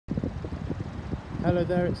Hello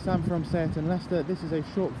there, it's Sam from Seat and Leicester. This is a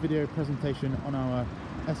short video presentation on our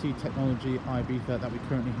SE Technology Ibiza that we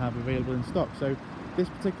currently have available in stock. So this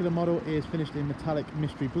particular model is finished in metallic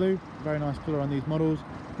mystery blue, very nice colour on these models.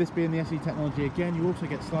 This being the SE Technology again, you also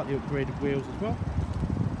get slightly upgraded wheels as well.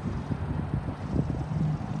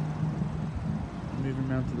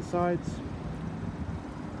 Moving around to the sides.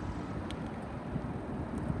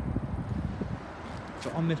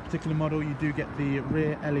 So on this particular model you do get the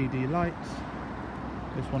rear LED lights.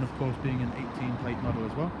 This one of course being an 18 plate model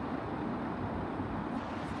as well.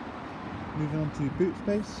 Moving on to boot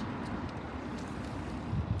space.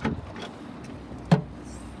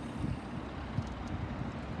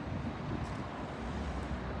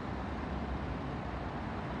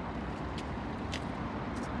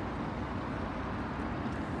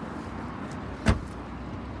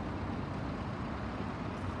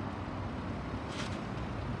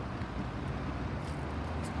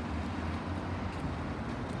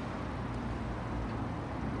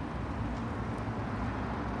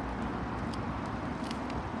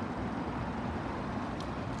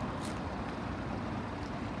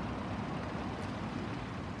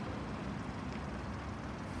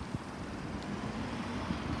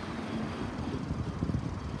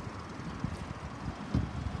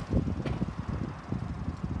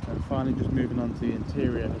 Finally just moving on to the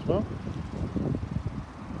interior as well.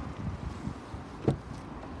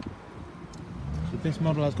 So this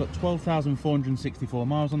model has got 12,464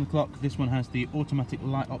 miles on the clock. This one has the automatic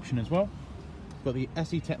light option as well. We've got the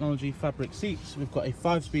SE Technology fabric seats. We've got a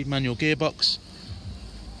 5-speed manual gearbox.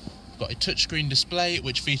 We've got a touchscreen display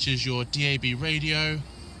which features your DAB radio,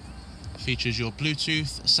 features your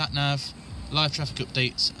Bluetooth, sat-nav, live traffic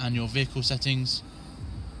updates and your vehicle settings.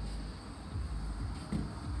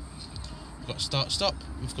 We've got start stop,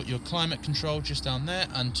 we've got your climate control just down there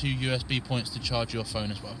and 2 USB points to charge your phone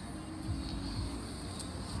as well.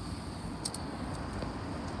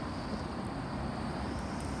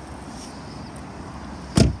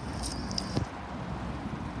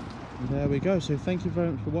 There we go, so thank you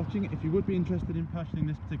very much for watching. If you would be interested in purchasing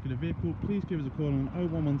this particular vehicle, please give us a call on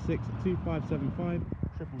 0116 2575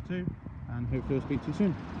 222 and hopefully I'll speak to you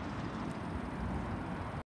soon.